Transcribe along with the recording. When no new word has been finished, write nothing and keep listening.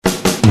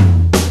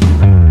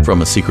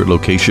From a secret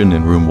location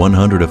in room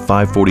 100 of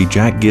 540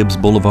 Jack Gibbs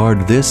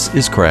Boulevard, this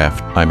is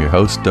Craft. I'm your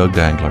host, Doug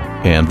Dangler,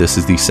 and this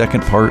is the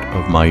second part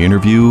of my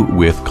interview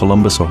with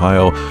Columbus,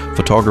 Ohio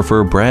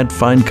photographer Brad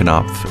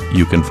Feinknopf.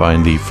 You can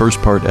find the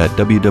first part at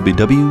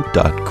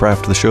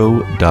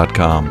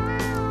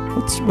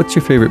www.crafttheshow.com. What's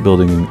your favorite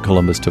building in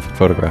Columbus to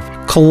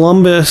photograph?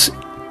 Columbus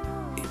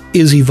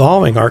is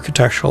evolving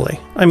architecturally.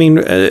 I mean,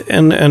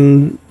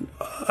 and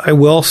I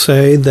will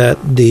say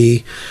that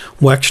the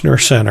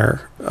Wexner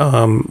Center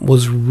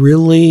was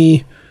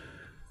really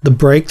the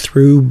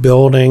breakthrough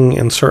building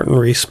in certain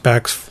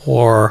respects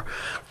for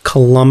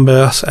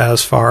Columbus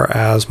as far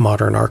as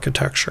modern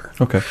architecture.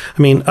 Okay.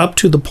 I mean, up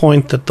to the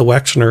point that the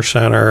Wexner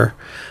Center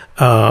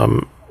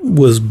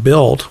was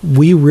built,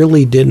 we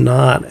really did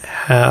not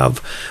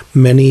have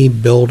many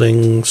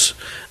buildings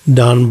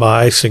done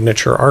by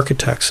signature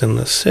architects in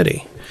this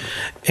city.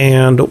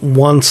 And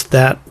once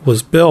that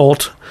was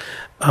built,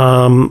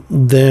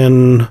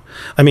 then,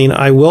 I mean,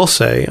 I will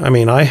say,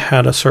 I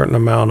had a certain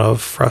amount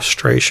of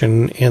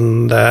frustration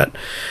in that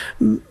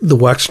the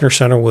Wexner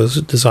Center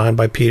was designed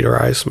by Peter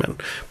Eisman.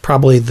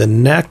 Probably the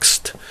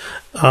next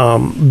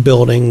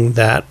building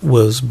that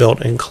was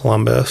built in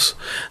Columbus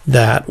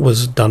that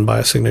was done by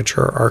a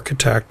signature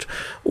architect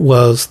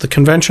was the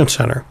Convention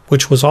Center,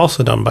 which was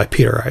also done by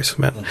Peter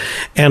Eisman.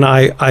 And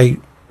I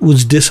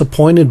was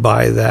disappointed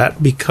by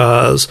that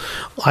because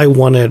I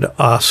wanted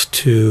us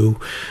to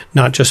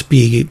not just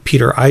be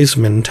Peter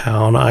Eisman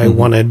town. I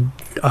wanted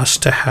us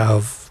to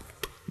have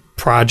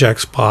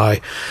projects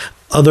by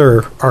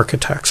other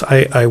architects.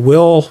 I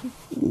will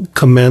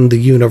commend the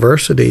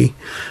university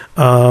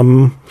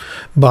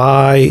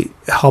by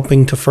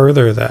helping to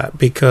further that,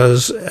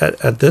 because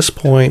at this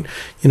point,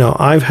 you know,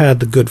 I've had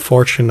the good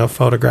fortune of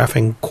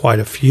photographing quite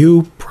a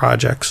few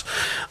projects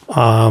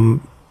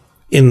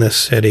in this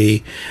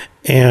city,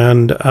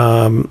 and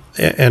on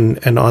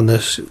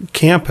this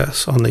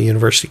campus, on the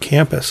university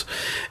campus.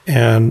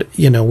 And,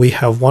 you know, we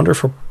have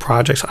wonderful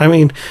projects. I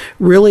mean,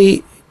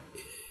 really,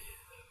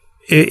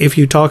 if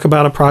you talk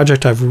about a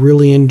project I've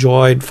really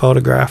enjoyed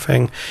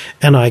photographing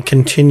and I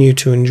continue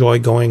to enjoy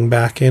going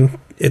back in,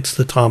 it's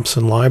the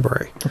Thompson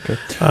Library. Okay.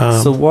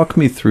 So walk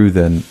me through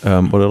then.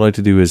 What I'd like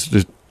to do is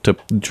just to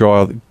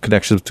draw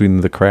connections between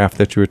the craft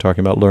that you were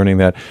talking about, learning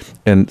that,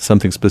 and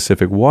something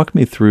specific. Walk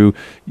me through,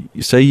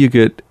 say you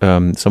get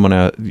someone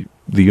out,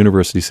 the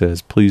university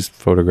says, please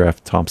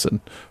photograph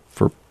Thompson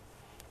for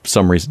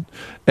some reason.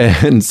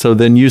 And so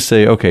then you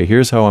say, okay,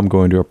 here's how I'm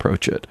going to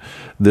approach it.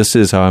 This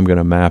is how I'm going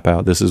to map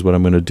out. This is what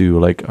I'm going to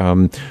do. Like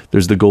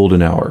there's the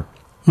golden hour.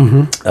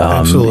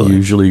 Absolutely.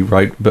 Usually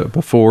right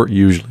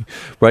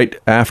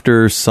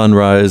after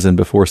sunrise and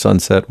before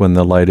sunset, when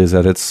the light is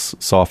at its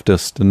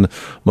softest and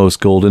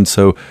most golden.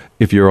 So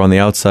if you're on the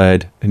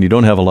outside and you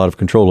don't have a lot of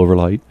control over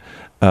light,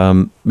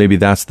 maybe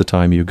that's the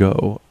time you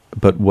go.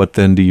 But what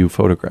then do you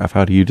photograph?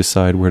 How do you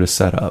decide where to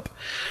set up?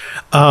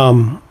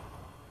 I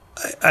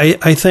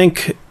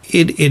think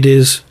it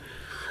is,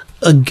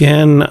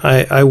 again,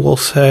 I will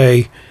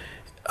say,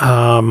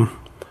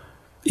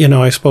 you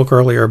know, I spoke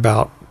earlier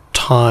about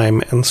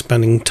time and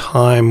spending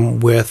time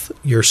with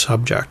your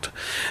subject.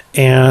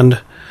 And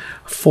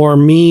for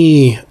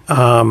me,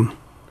 you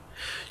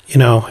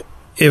know,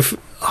 if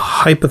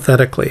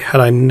hypothetically, had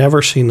I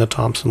never seen the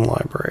Thompson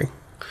Library,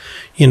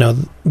 you know,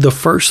 the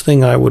first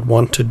thing I would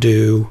want to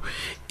do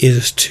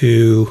is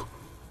to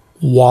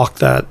walk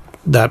that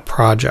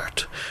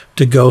project,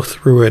 to go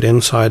through it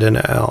inside and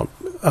out,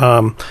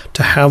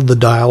 to have the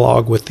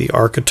dialogue with the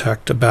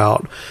architect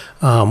about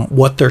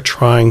what they're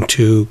trying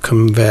to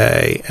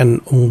convey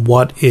and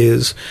what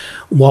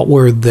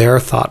were their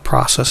thought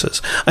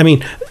processes. I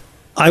mean,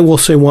 I will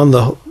say one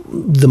of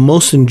the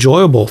most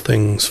enjoyable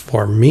things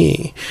for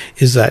me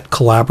is that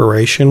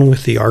collaboration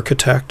with the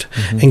architect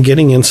and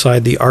getting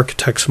inside the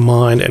architect's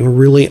mind and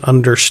really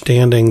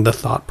understanding the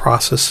thought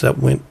process that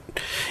went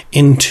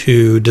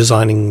into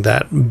designing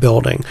that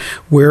building.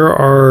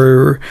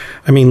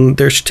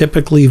 There's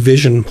typically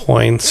vision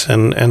points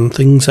and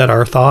things that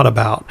are thought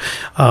about,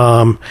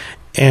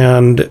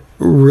 and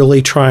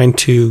really trying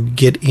to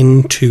get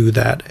into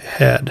that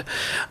head.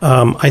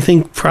 I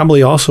think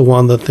probably also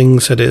one of the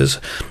things that is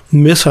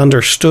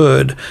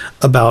misunderstood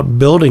about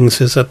buildings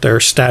is that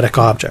they're static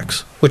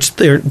objects, which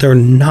they're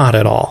not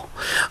at all.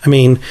 I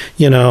mean,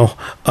 you know,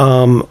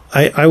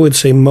 I would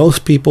say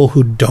most people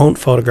who don't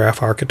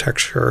photograph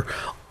architecture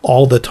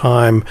all the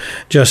time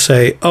just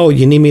say, oh,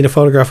 you need me to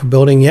photograph a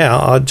building?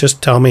 Yeah,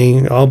 just tell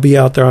me. I'll be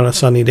out there on a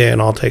sunny day and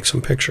I'll take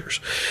some pictures.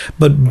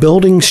 But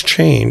buildings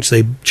change.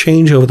 They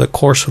change over the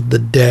course of the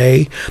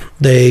day.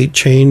 They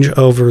change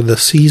over the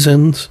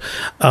seasons.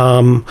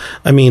 A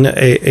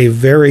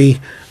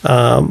very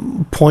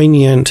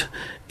poignant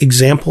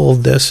example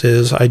of this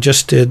is I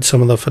just did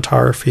some of the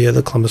photography of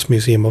the Columbus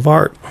Museum of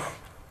Art.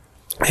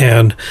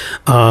 And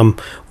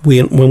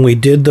when we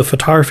did the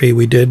photography,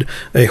 we did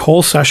a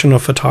whole session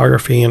of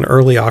photography in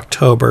early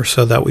October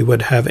so that we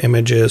would have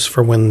images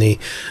for when the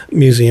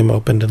museum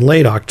opened in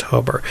late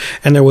October.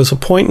 And there was a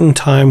point in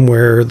time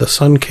where the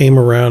sun came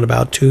around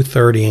about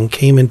 2:30 and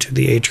came into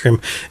the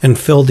atrium and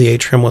filled the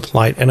atrium with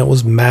light, and it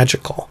was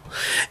magical.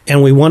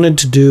 And we wanted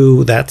to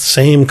do that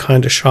same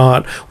kind of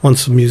shot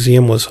once the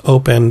museum was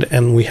opened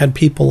and we had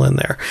people in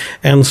there.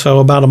 And so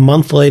about a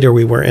month later,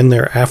 we were in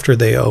there after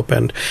they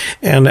opened.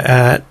 And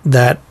at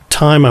that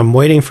time, I'm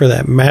waiting for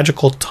that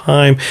magical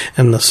time,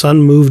 and the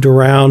sun moved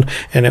around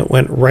and it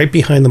went right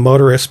behind the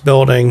motorist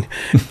building,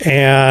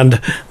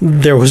 and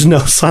there was no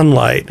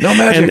sunlight. No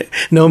magic.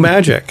 No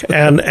magic.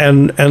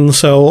 And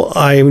so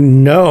I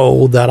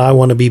know that I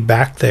want to be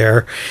back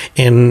there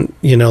in,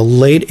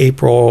 late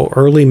April,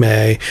 early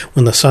May,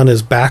 when the sun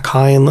is back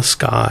high in the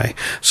sky,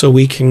 so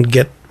we can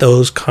get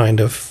those kind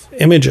of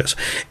images.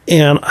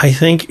 And I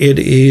think it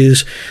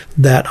is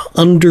that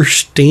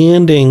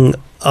understanding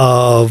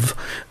of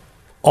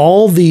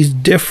all these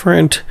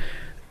different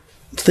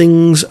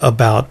things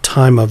about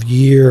time of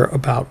year,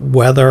 about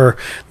weather,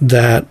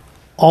 that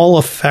all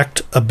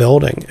affect a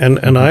building.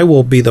 And I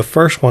will be the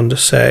first one to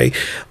say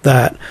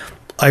that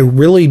I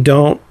really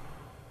don't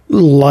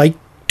like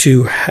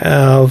to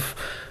have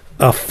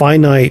a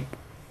finite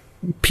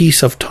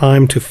piece of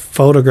time to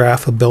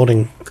photograph a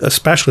building,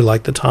 especially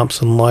like the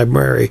Thompson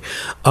Library,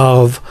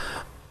 of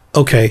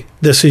okay,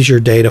 this is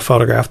your day to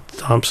photograph the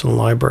Thompson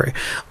Library.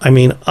 I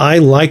mean, I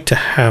like to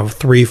have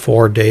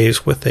 3-4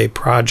 days with a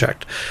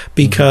project,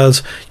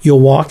 because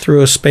you'll walk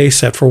through a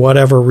space that for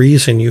whatever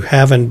reason you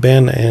haven't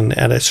been in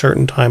at a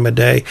certain time of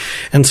day.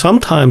 And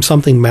sometimes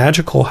something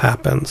magical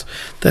happens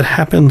that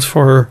happens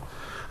for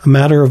a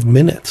matter of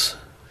minutes.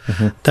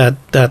 That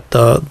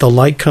the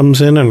light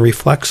comes in and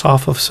reflects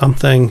off of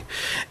something.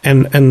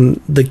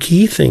 And the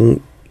key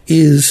thing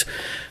is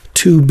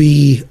to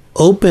be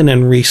open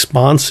and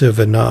responsive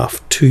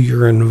enough to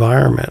your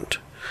environment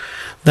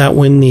that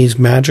when these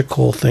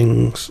magical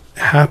things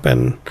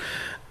happen,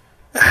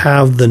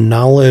 have the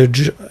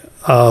knowledge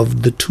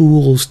of the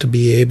tools to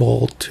be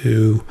able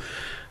to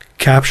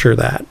capture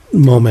that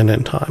moment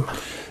in time.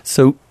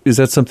 So is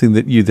that something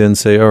that you then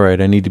say, all right,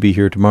 I need to be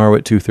here tomorrow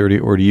at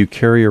 2:30, or do you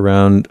carry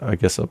around, I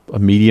guess, a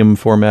medium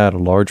format, a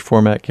large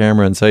format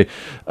camera, and say,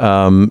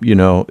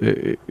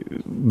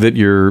 that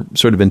you're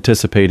sort of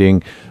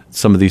anticipating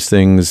some of these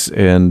things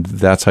and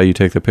that's how you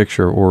take the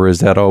picture? Or is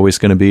that always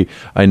going to be,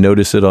 I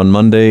notice it on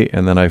Monday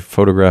and then I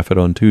photograph it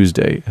on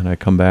Tuesday and I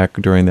come back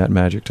during that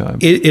magic time?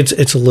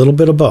 It's a little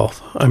bit of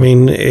both. I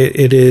mean,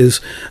 it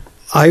is...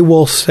 I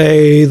will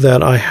say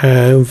that I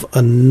have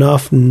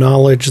enough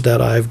knowledge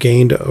that I've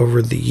gained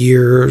over the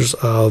years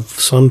of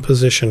sun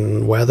position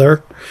and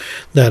weather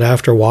that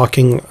after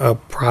walking a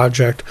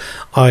project,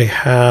 I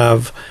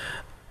have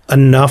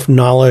enough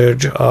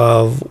knowledge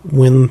of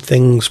when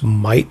things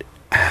might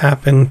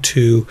happen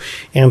to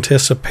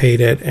anticipate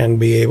it and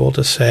be able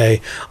to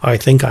say, I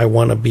think I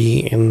want to be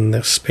in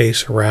this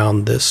space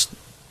around this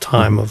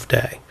time of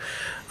day.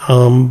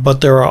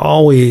 But there are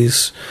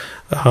always...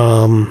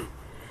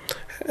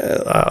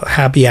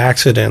 happy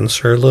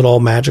accidents or little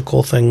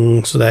magical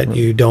things that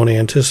you don't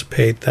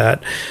anticipate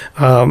that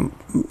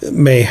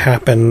may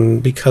happen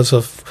because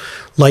of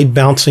light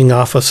bouncing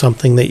off of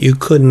something that you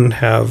couldn't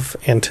have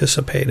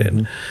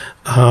anticipated.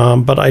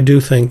 But I do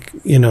think,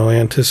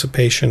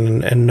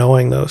 anticipation and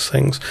knowing those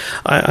things.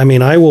 I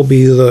mean, I will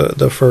be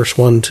the first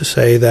one to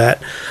say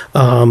that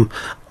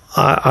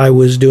I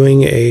was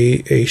doing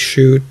a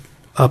shoot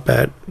up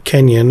at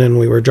Kenyon, and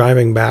we were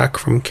driving back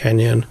from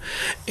Kenyon,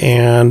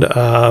 and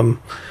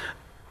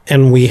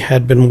we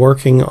had been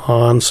working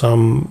on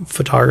some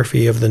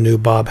photography of the new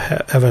Bob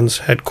Evans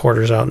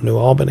headquarters out in New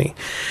Albany,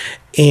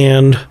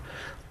 and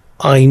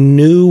I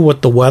knew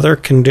what the weather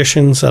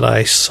conditions that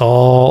I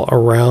saw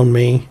around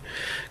me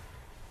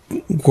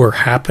were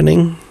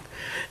happening,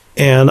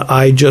 and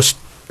I just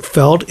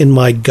felt in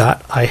my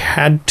gut I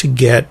had to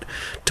get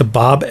to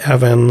Bob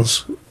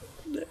Evans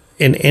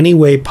in any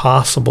way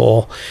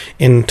possible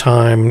in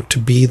time to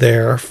be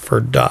there for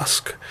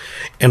dusk.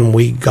 And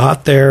we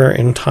got there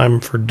in time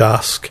for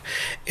dusk,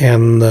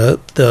 and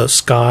the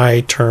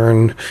sky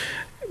turned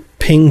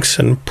pinks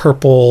and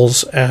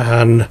purples,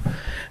 and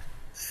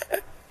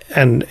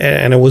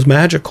it was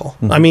magical.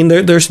 I mean,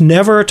 there's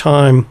never a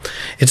time,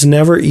 it's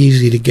never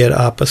easy to get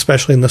up,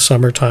 especially in the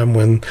summertime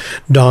when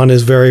dawn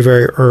is very,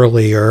 very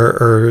early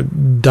or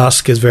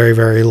dusk is very,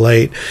 very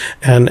late.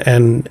 And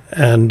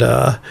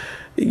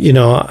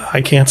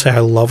I can't say I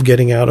love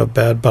getting out of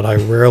bed, but I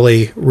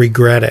rarely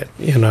regret it.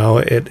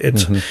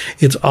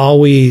 It's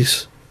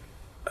always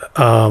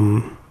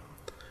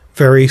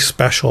very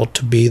special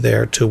to be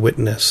there to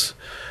witness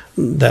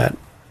that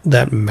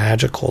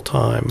magical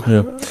time.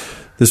 Yeah.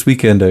 This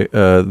weekend,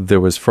 there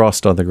was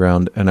frost on the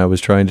ground, and I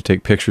was trying to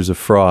take pictures of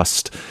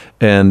frost.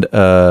 And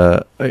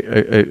I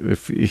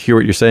hear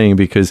what you're saying,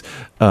 because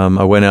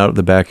I went out of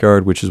the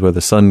backyard, which is where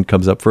the sun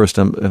comes up first,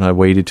 and I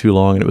waited too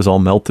long, and it was all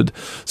melted.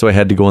 So I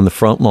had to go on the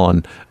front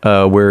lawn,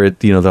 where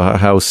the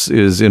house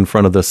is in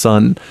front of the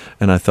sun.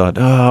 And I thought,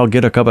 I'll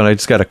get a couple. And I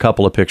just got a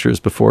couple of pictures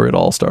before it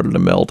all started to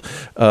melt.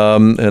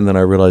 And then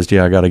I realized,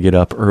 I got to get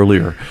up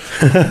earlier.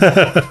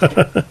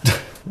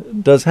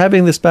 Does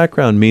having this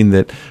background mean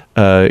that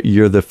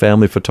you're the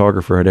family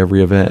photographer at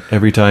every event?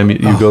 Every time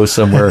you go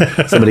somewhere,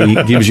 somebody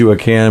gives you a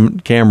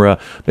camera,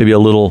 maybe a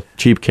little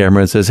cheap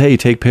camera, and says, "Hey,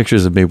 take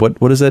pictures of me." What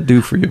does that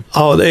do for you?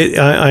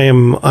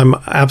 I'm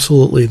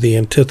absolutely the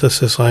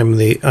antithesis.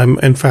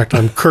 In fact,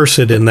 I'm cursed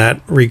in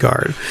that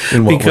regard.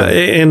 In what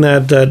way? In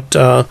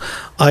that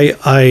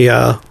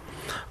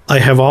I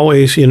have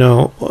always,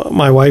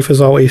 my wife has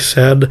always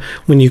said,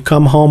 when you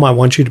come home, I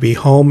want you to be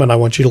home, and I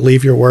want you to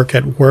leave your work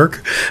at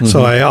work. Mm-hmm.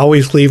 So I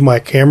always leave my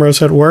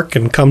cameras at work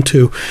and come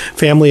to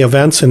family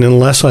events. And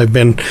unless I've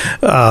been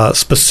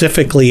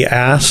specifically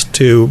asked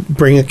to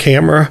bring a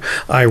camera,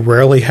 I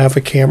rarely have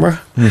a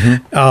camera.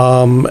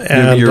 Mm-hmm.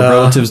 And your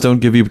relatives don't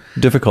give you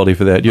difficulty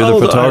for that.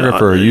 You're the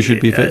photographer. You should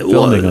be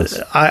filming us.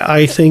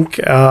 I think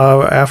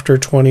after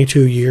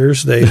 22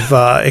 years, they've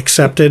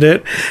accepted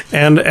it.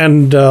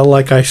 And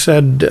like I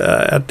said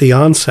at the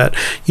onset,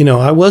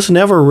 I was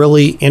never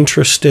really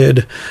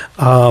interested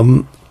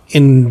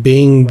in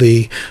being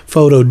the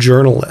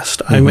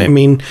photojournalist. Mm-hmm. I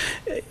mean,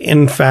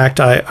 in fact,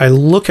 I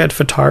look at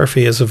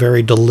photography as a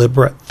very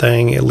deliberate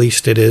thing, at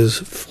least it is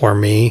for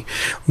me,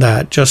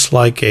 that just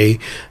like a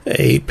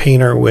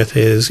painter with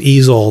his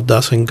easel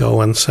doesn't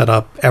go and set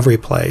up every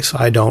place,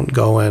 I don't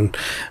go and,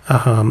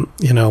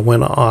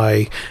 when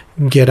I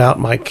get out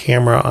my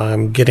camera,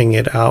 I'm getting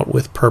it out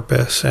with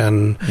purpose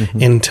and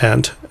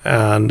intent.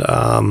 And,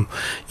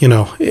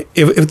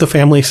 if the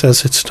family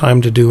says it's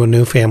time to do a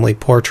new family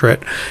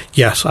portrait,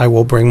 yes, I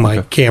will bring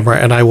my camera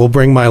and I will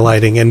bring my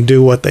lighting and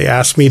do what they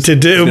ask me to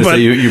do. But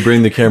you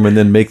bring the camera and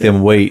then make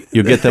them wait.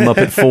 You get them up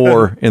at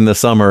 4 in the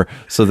summer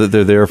so that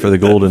they're there for the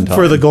golden time.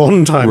 For the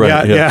golden time,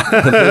 right,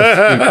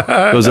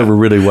 yeah. Goes over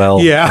really well,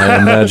 I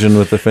imagine,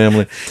 with the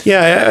family.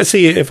 Yeah,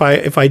 see, if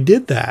I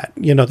did that,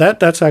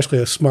 that's actually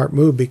a smart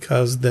move,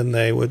 because then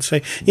they would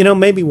say,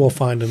 maybe we'll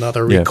find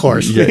another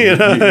recourse.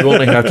 Yeah, you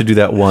only have to do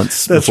that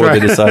once before they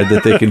decide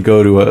that they can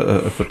go to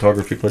a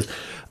photography place.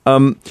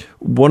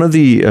 One of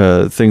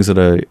the things that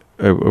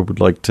I would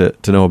like to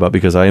know about,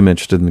 because I am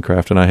interested in the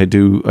craft and I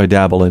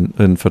dabble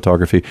in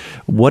photography.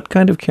 What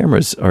kind of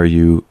cameras are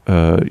you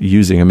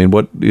using? I mean,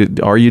 what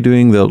are you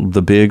doing?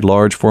 The big,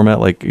 large format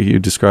like you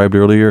described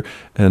earlier,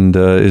 and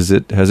has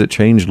it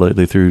changed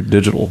lately through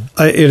digital?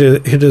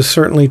 It has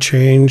certainly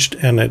changed,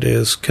 and it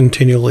is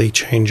continually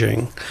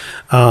changing.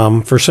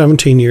 For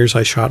 17 years,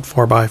 I shot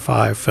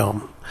 4x5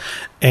 film,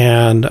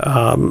 and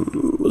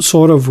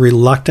sort of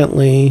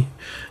reluctantly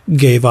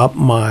gave up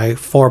my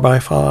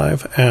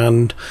 4x5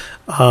 and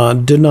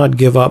did not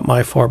give up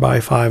my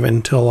 4x5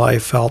 until I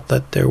felt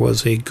that there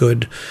was a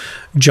good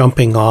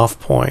jumping off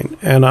point.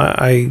 And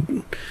I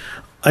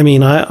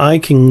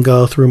can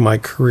go through my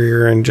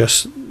career and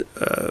just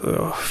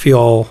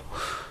feel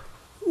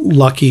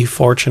lucky,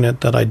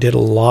 fortunate that I did a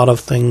lot of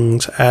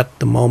things at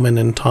the moment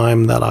in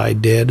time that I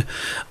did.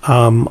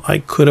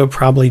 I could have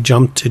probably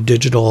jumped to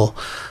digital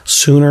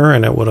sooner,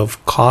 and it would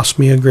have cost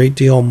me a great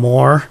deal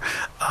more.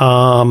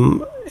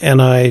 And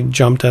I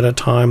jumped at a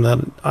time that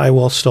I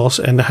will still,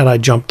 and had I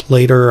jumped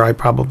later, I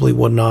probably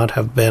would not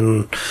have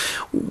been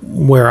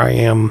where I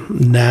am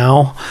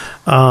now.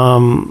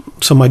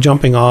 So my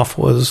jumping off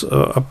was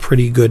a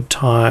pretty good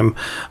time,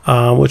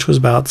 which was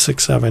about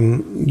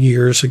 6-7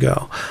 years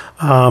ago.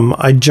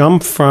 I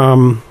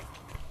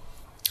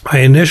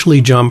initially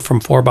jumped from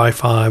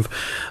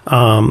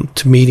 4x5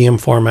 to medium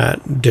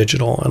format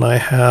digital, and I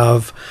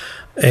have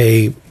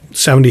a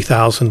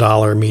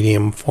 $70,000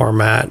 medium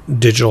format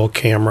digital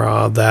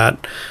camera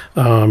that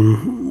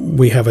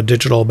we have a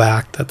digital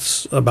back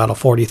that's about a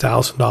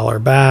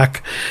 $40,000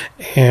 back,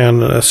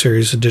 and a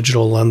series of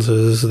digital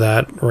lenses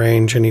that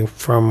range any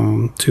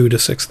from $2,000 to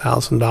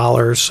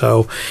 $6,000.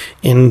 So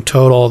in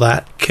total,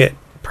 that kit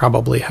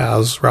probably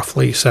has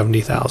roughly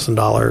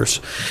 $70,000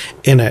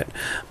 in it.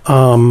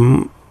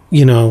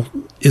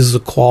 Is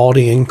the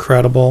quality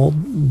incredible?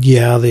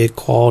 Yeah, the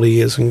quality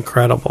is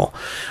incredible.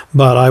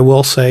 But I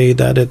will say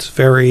that it's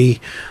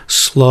very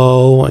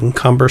slow and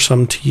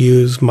cumbersome to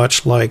use,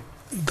 much like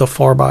the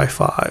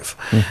 4x5.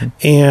 Mm-hmm.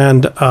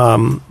 And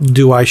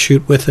do I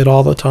shoot with it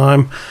all the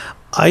time?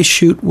 I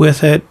shoot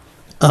with it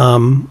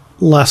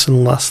less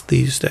and less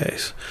these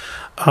days.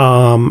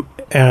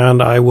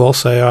 And I will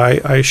say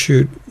I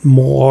shoot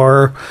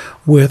more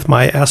with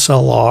my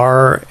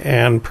SLR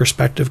and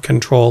perspective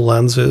control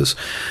lenses,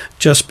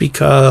 just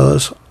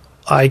because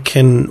I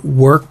can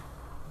work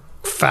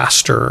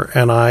faster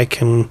and I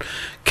can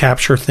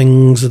capture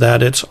things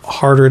that it's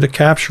harder to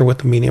capture with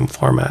the medium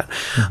format.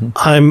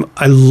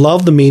 I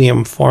love the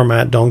medium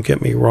format, don't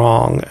get me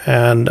wrong,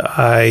 and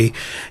I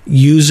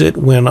use it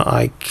when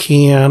I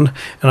can,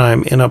 and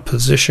I'm in a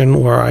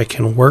position where I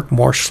can work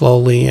more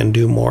slowly and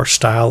do more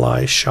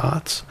stylized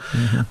shots.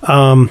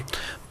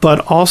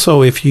 But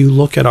also, if you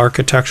look at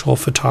architectural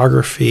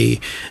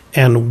photography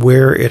and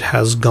where it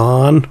has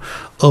gone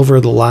over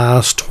the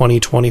last 20,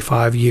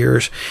 25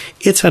 years,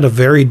 it's at a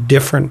very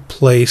different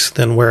place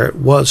than where it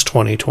was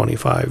 20,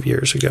 25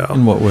 years ago.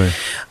 In what way?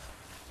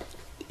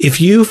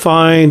 If you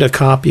find a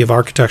copy of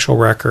Architectural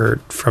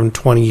Record from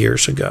 20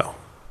 years ago,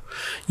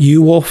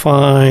 you will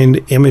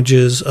find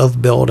images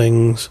of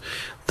buildings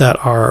that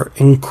are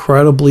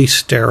incredibly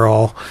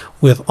sterile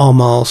with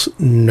almost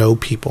no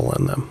people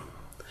in them.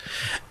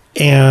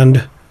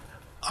 And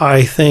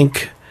I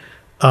think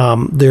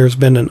there's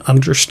been an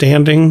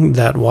understanding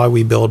that why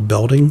we build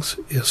buildings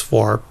is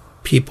for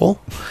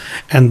people.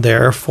 And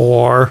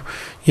therefore,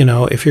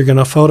 if you're going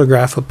to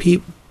photograph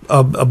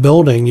a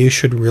building, you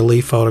should really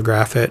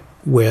photograph it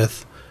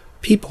with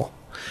people.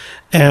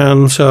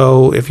 And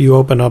so if you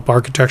open up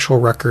Architectural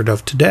Record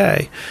of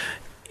today,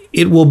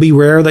 it will be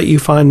rare that you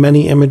find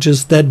many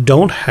images that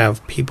don't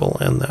have people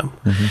in them.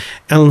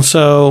 And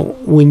so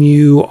when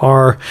you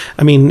are,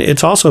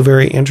 it's also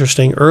very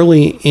interesting.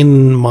 Early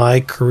in my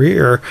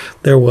career,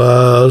 there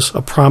was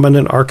a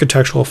prominent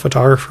architectural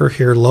photographer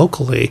here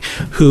locally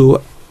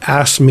who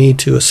asked me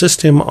to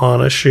assist him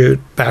on a shoot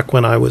back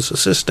when I was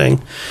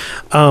assisting,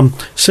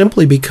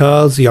 simply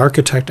because the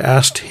architect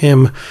asked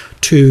him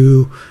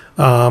to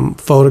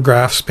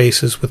photograph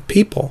spaces with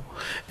people.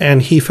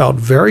 And he felt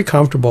very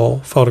comfortable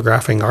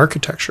photographing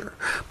architecture,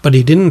 but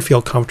he didn't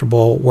feel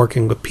comfortable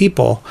working with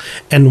people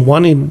and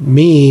wanted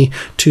me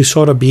to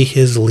sort of be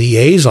his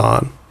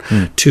liaison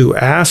to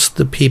ask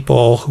the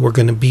people who were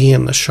going to be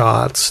in the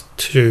shots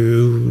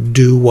to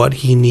do what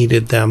he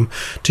needed them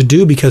to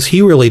do because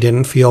he really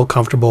didn't feel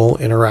comfortable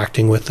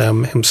interacting with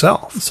them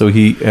himself. So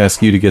he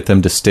asked you to get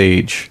them to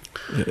stage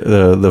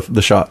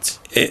the shots?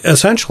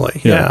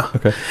 Essentially, yeah.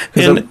 Okay.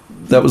 And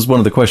that was one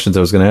of the questions I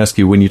was going to ask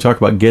you. When you talk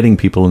about getting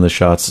people in the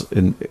shots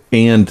and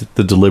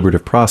the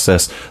deliberative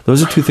process,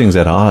 those are two things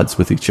at odds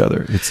with each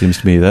other. It seems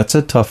to me that's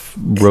a tough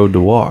road to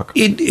walk.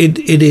 It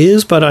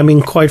is, but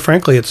quite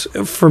frankly, it's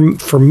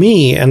for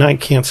me, and I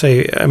can't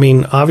say.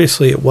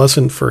 Obviously, it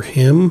wasn't for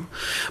him,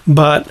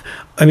 but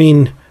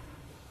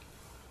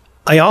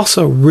I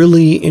also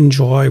really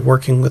enjoy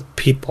working with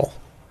people.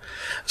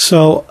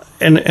 So.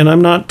 And I'm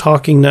not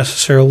talking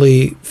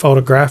necessarily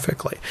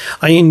photographically.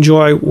 I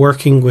enjoy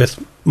working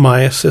with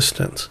my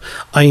assistants.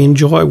 I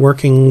enjoy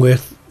working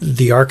with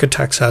the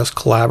architects as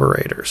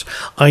collaborators.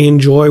 I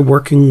enjoy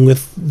working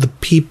with the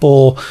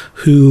people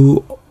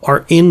who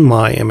are in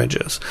my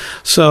images.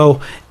 So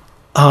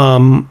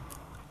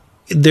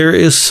there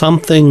is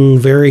something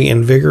very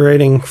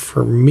invigorating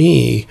for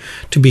me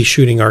to be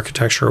shooting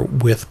architecture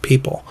with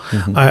people.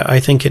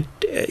 I think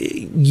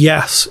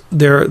yes,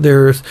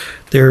 there's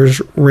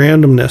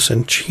randomness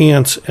and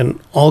chance and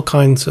all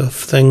kinds of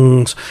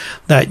things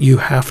that you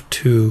have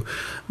to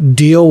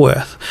deal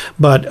with.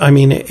 But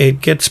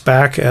it gets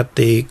back at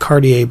the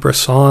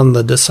Cartier-Bresson,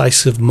 the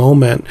decisive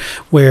moment,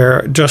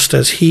 where just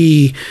as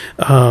he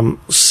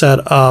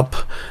set up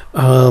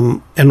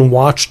and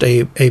watched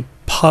a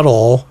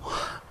puddle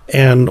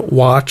and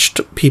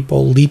watched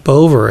people leap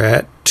over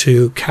it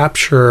to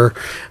capture,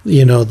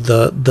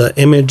 the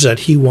image that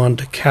he wanted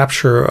to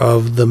capture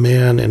of the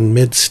man in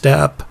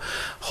mid-step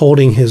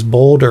holding his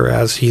boulder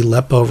as he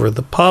leapt over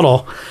the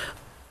puddle.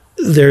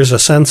 There's a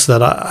sense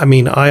that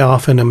I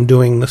often am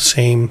doing the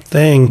same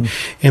thing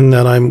in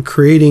that I'm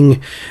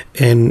creating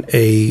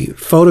a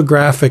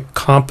photographic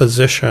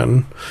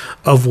composition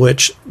of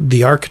which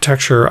the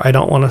architecture, I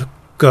don't want to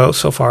go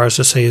so far as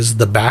to say is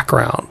the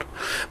background,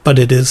 but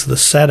it is the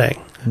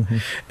setting.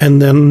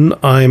 And then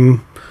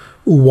I'm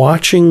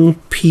watching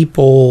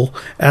people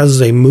as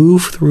they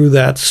move through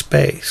that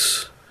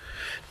space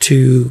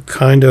to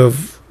kind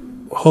of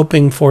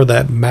hoping for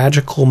that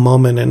magical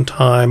moment in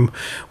time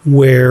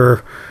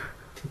where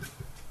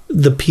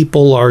the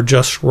people are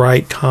just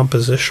right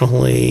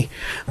compositionally,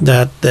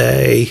 that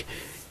they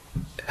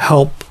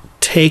help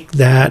take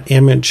that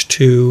image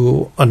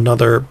to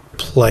another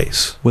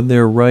place. When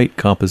they're right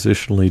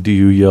compositionally, do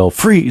you yell,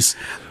 freeze?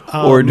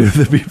 Or do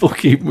the people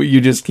you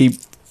just keep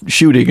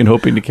shooting and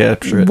hoping to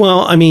capture it?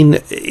 Well,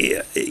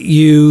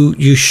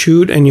 you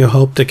shoot and you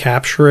hope to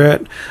capture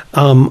it.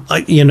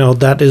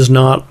 That is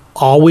not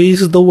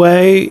always the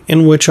way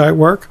in which I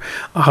work.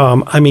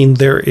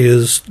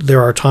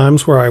 There are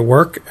times where I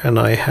work and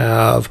I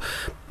have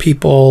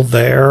people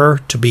there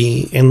to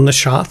be in the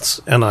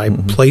shots, and I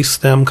place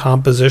them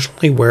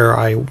compositionally where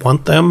I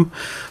want them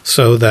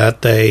so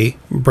that they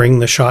bring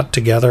the shot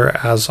together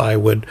as I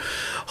would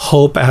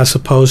hope, as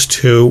opposed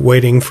to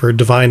waiting for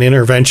divine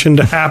intervention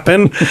to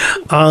happen.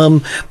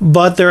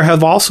 But there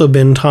have also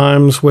been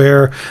times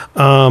where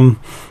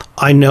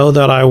I know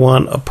that I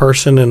want a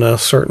person in a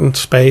certain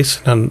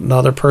space, and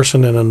another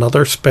person in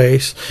another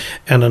space,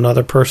 and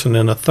another person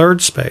in a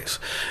third space.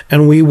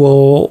 And we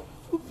will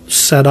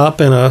set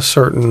up in a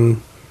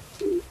certain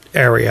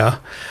area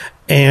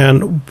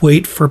and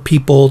wait for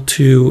people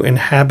to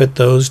inhabit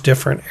those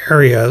different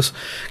areas,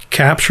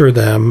 capture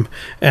them,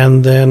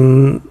 and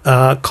then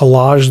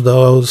collage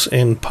those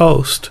in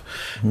post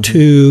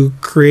to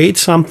create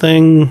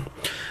something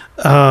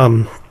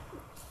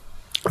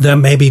that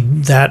maybe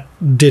that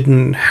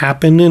didn't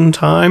happen in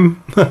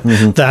time.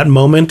 That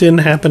moment didn't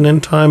happen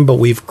in time, but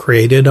we've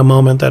created a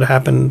moment that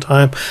happened in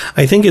time.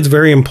 I think it's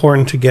very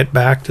important to get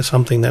back to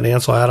something that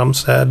Ansel Adams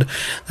said,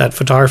 that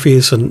photography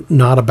is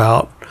not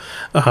about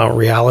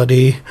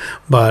reality,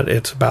 but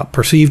it's about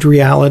perceived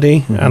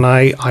reality. And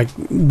I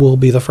will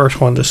be the first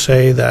one to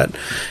say that,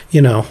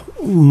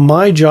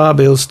 my job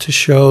is to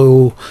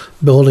show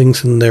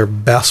buildings in their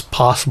best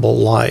possible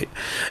light.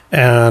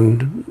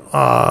 And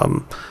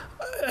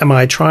am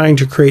I trying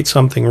to create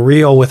something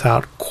real?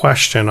 Without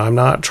question. I'm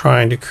not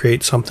trying to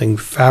create something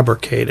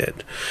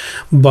fabricated.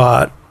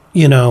 But,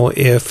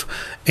 if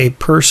a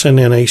person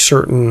in a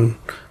certain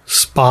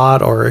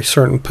spot or a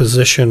certain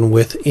position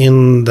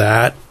within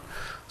that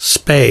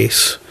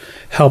space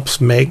helps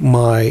make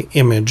my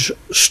image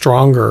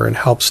stronger and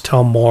helps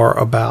tell more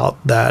about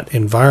that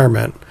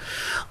environment,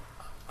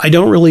 I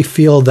don't really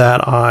feel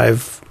that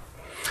I've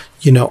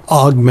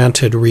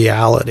augmented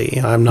reality.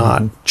 I'm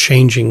not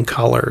changing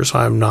colors.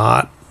 I'm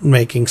not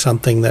making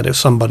something that if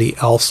somebody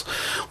else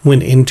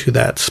went into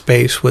that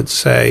space would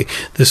say,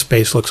 this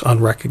space looks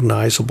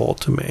unrecognizable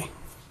to me.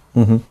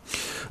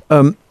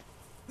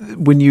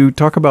 When you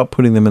talk about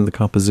putting them in the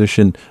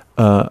composition,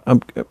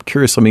 I'm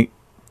curious,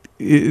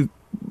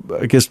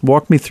 I guess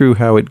walk me through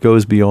how it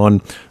goes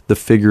beyond the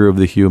figure of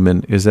the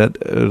human. Is that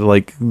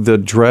like the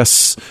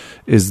dress?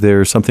 Is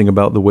there something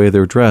about the way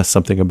they're dressed,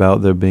 something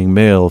about them being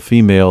male,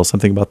 female,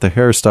 something about the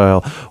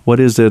hairstyle? What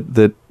is it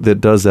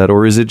that does that?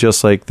 Or is it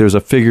just like there's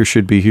a figure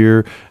should be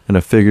here and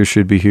a figure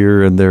should be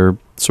here and they're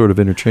sort of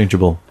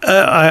interchangeable?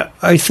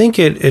 I think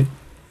it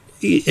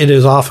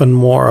is often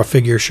more a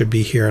figure should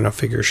be here and a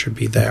figure should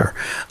be there.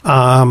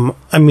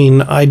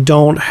 I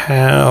don't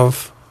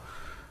have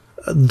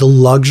the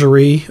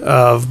luxury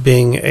of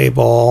being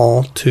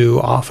able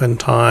to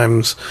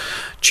oftentimes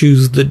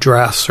choose the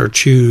dress or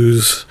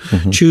choose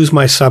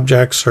my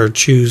subjects or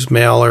choose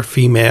male or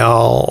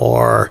female,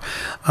 or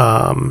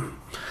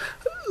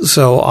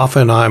so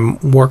often I'm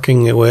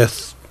working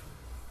with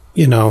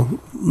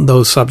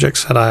those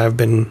subjects that I have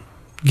been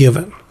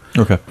given.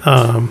 Okay.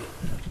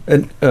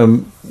 And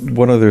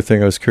one other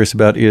thing I was curious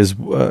about is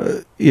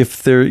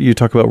if you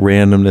talk about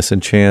randomness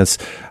and chance,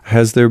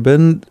 have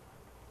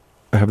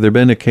there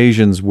been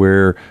occasions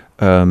where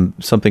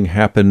something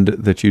happened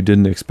that you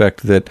didn't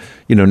expect that,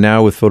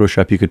 now with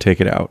Photoshop you could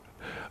take it out,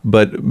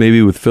 but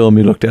maybe with film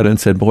you looked at it and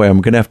said, boy,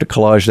 I'm going to have to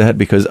collage that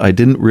because I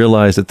didn't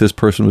realize that this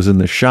person was in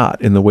the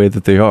shot in the way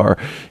that they are,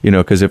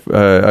 because if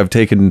I've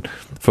taken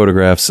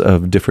photographs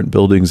of different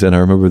buildings and I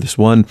remember this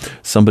one,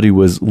 somebody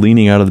was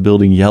leaning out of the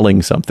building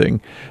yelling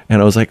something.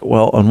 And I was like,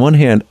 well, on one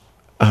hand,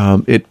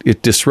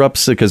 it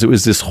disrupts because it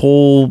was this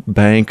whole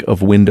bank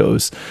of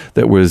windows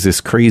that was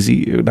this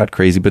not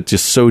crazy, but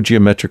just so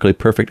geometrically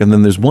perfect. And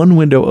then there's one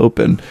window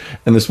open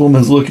and this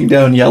woman's looking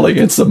down, yelling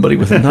at somebody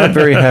with a not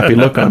very happy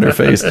look on her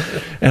face.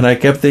 And I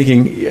kept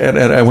thinking, and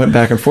I went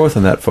back and forth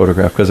on that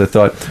photograph because I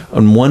thought,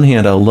 on one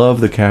hand, I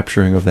love the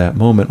capturing of that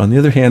moment. On the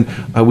other hand,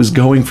 I was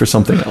going for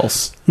something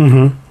else.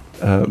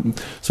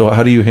 So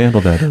how do you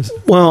handle that?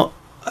 Well,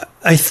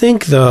 I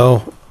think,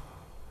 though,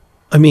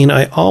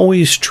 I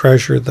always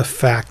treasure the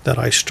fact that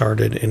I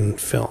started in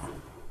film.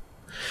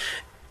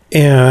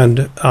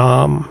 And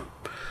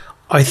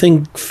I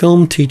think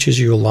film teaches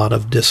you a lot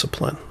of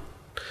discipline.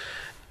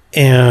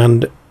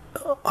 And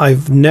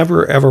I've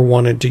never, ever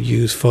wanted to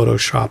use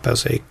Photoshop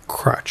as a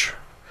crutch.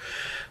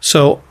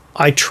 So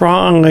I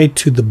try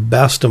to the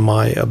best of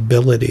my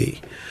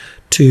ability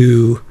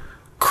to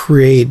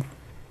create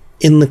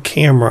in the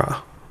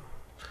camera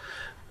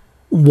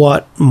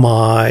what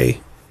my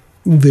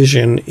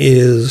vision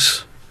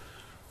is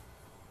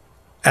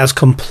as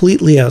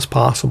completely as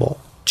possible,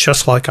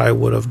 just like I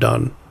would have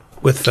done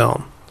with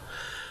film.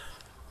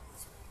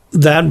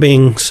 That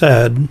being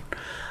said,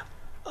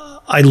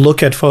 I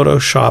look at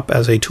Photoshop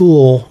as a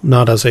tool,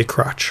 not as a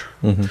crutch.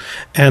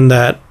 And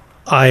that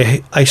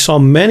I saw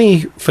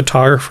many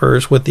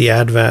photographers with the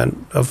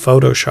advent of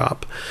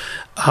Photoshop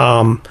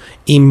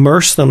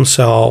immerse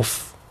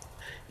themselves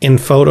in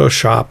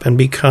Photoshop and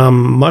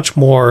become much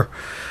more,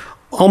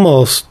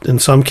 almost in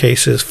some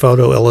cases,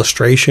 photo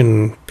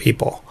illustration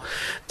people.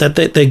 That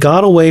they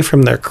got away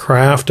from their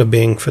craft of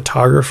being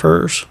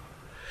photographers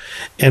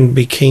and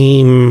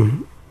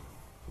became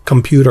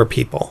computer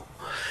people.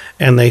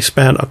 And they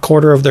spent a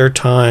quarter of their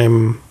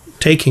time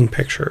taking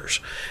pictures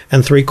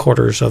and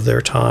 3/4 of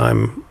their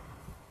time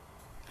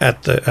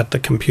at the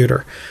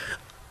computer.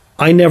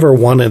 I never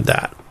wanted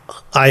that.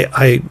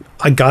 I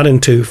got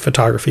into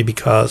photography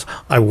because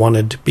I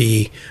wanted to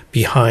be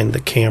behind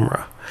the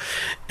camera.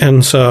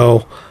 And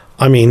so,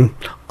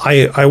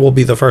 I will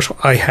be the first one.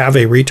 I have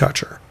a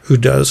retoucher who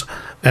does,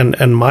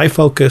 and my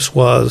focus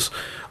was,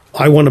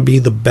 I want to be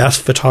the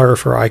best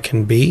photographer I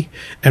can be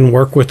and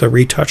work with a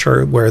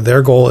retoucher where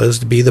their goal is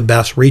to be the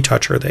best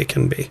retoucher they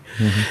can be.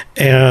 Mm-hmm.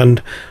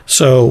 And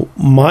so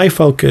my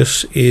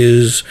focus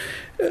is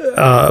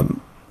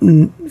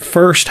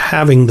first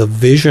having the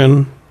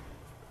vision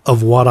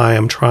of what I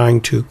am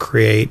trying to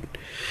create,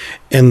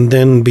 and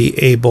then be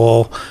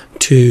able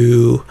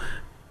to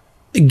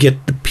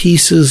get the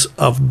pieces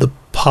of the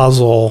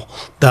puzzle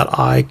that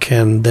I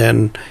can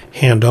then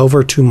hand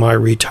over to my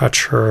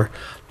retoucher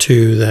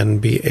to then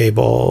be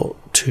able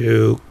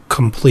to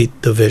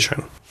complete the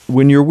vision.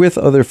 When you're with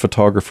other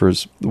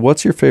photographers,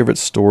 what's your favorite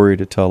story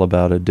to tell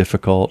about a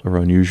difficult or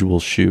unusual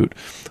shoot?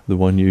 The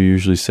one you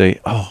usually say,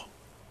 oh,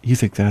 you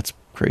think that's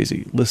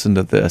crazy, listen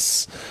to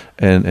this,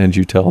 and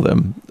you tell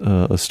them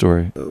a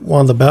story.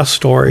 One of the best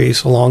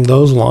stories along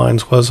those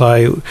lines was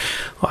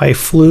I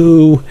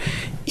flew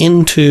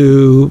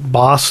into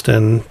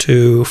Boston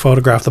to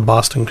photograph the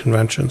Boston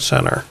Convention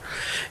Center.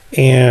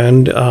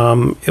 And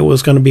it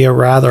was going to be a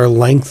rather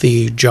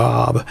lengthy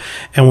job,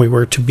 and we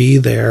were to be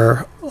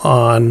there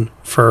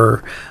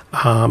for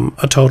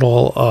a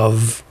total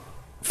of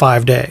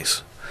 5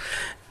 days.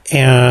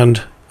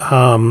 And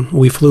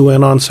we flew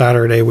in on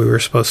Saturday. We were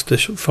supposed to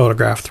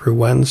photograph through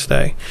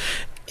Wednesday.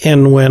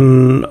 And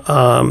when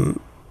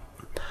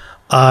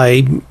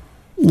I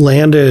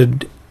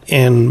landed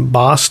in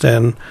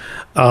Boston,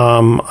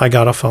 I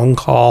got a phone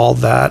call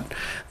that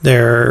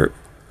there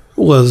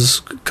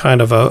was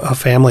kind of a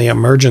family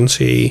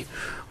emergency,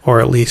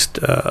 or at least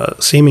a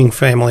seeming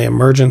family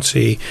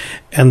emergency,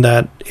 and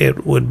that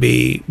it would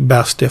be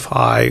best if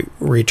I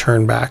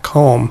return back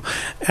home.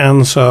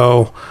 And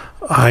so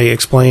I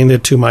explained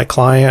it to my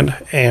client,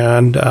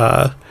 and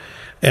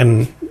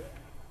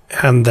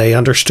they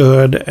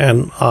understood,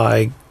 and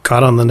I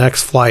got on the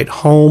next flight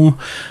home,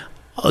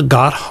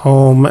 got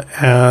home,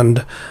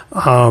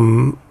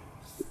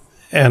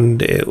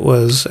 and it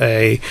was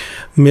a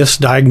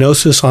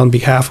misdiagnosis on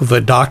behalf of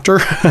a doctor,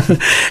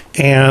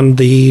 and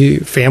the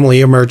family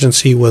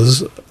emergency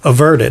was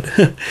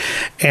averted.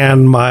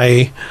 And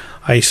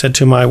I said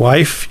to my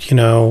wife,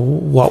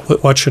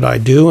 what should I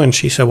do? And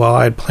she said, well,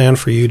 I had planned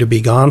for you to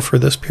be gone for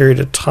this period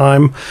of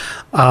time.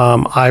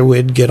 I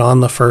would get on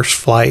the first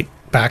flight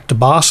back to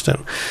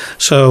Boston.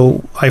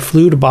 So I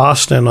flew to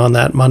Boston on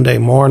that Monday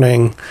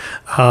morning,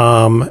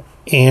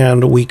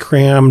 and we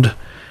crammed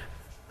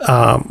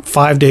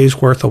 5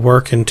 days worth of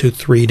work into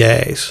 3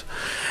 days.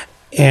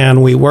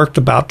 And we worked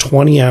about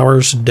 20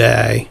 hours a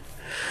day.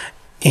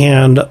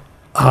 And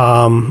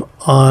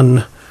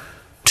on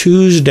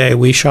Tuesday,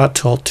 we shot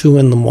till 2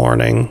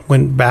 a.m,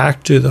 went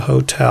back to the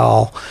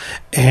hotel,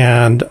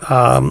 and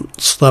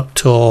slept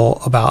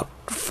till about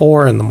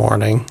 4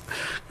 a.m,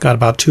 got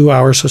about 2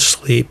 hours of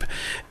sleep,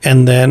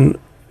 and then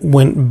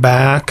went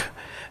back,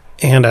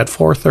 and at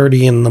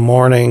 4:30 in the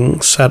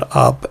morning set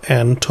up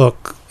and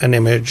took an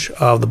image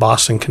of the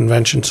Boston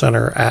Convention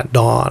Center at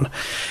dawn.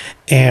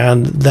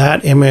 And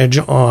that image,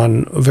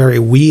 on very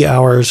wee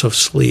hours of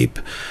sleep,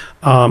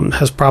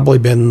 has probably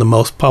been the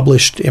most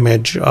published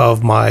image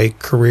of my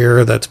career.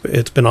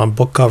 It's been on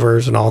book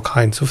covers and all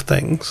kinds of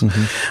things.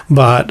 Mm-hmm.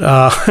 But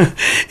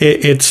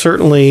it's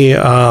certainly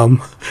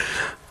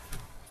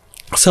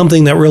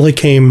something that really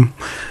came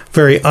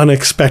very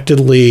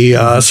unexpectedly,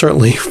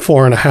 certainly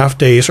 4.5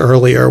 days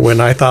earlier, when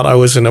I thought I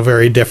was in a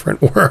very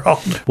different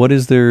world. What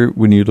is there,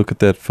 when you look at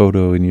that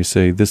photo and you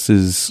say, this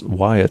is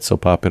why it's so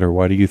popular?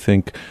 Why do you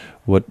think,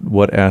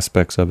 what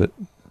aspects of it?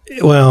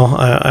 Well,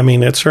 I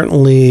mean, it's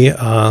certainly,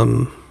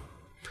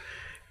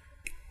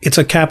 it's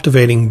a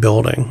captivating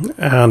building,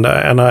 and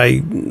I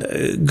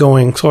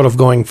going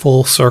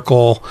full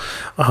circle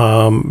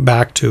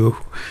back to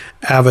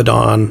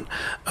Avedon.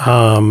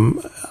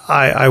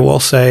 I will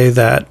say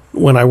that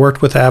when I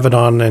worked with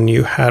Avedon, and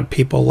you had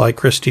people like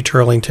Christy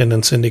Turlington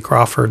and Cindy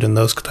Crawford and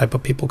those type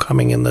of people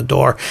coming in the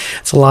door,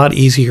 it's a lot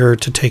easier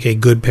to take a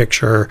good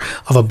picture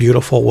of a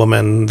beautiful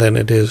woman than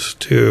it is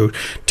to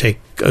take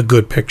a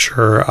good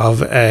picture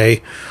of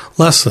a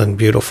less than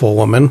beautiful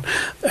woman.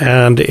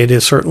 And it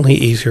is certainly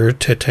easier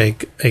to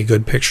take a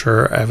good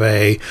picture of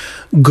a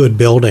good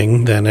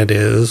building than it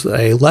is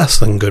a less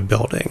than good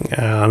building.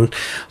 And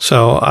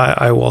so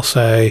I will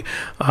say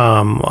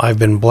I've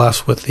been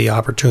blessed with the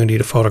opportunity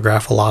to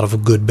photograph a lot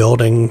of good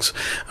buildings.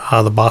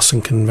 The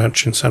Boston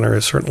Convention Center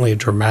is certainly a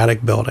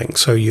dramatic building.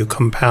 So you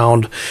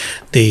compound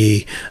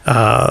the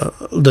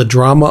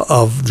drama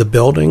of the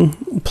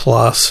building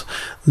plus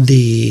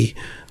the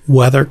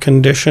weather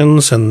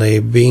conditions and they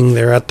being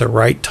there at the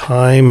right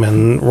time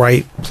and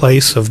right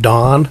place of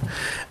dawn,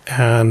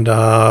 and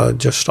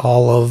just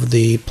all of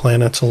the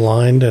planets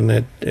aligned, and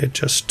it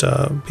just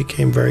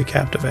became very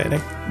captivating.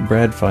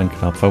 Brad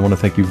Feinknopf, I want to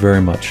thank you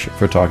very much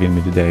for talking to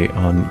me today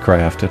on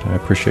Craft, and I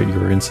appreciate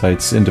your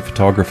insights into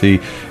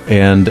photography,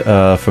 and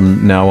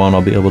from now on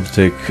I'll be able to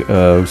take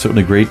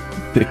certainly great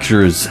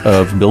pictures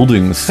of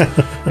buildings,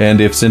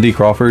 and if Cindy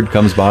Crawford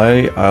comes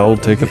by, I'll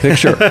take a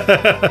picture.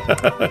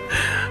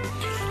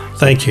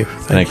 Thank you.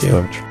 Thanks,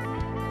 Coach.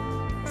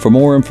 For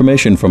more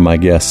information from my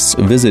guests,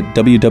 visit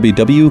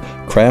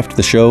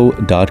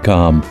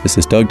www.crafttheshow.com. This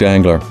is Doug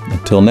Dangler.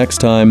 Until next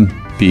time,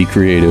 be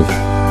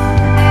creative.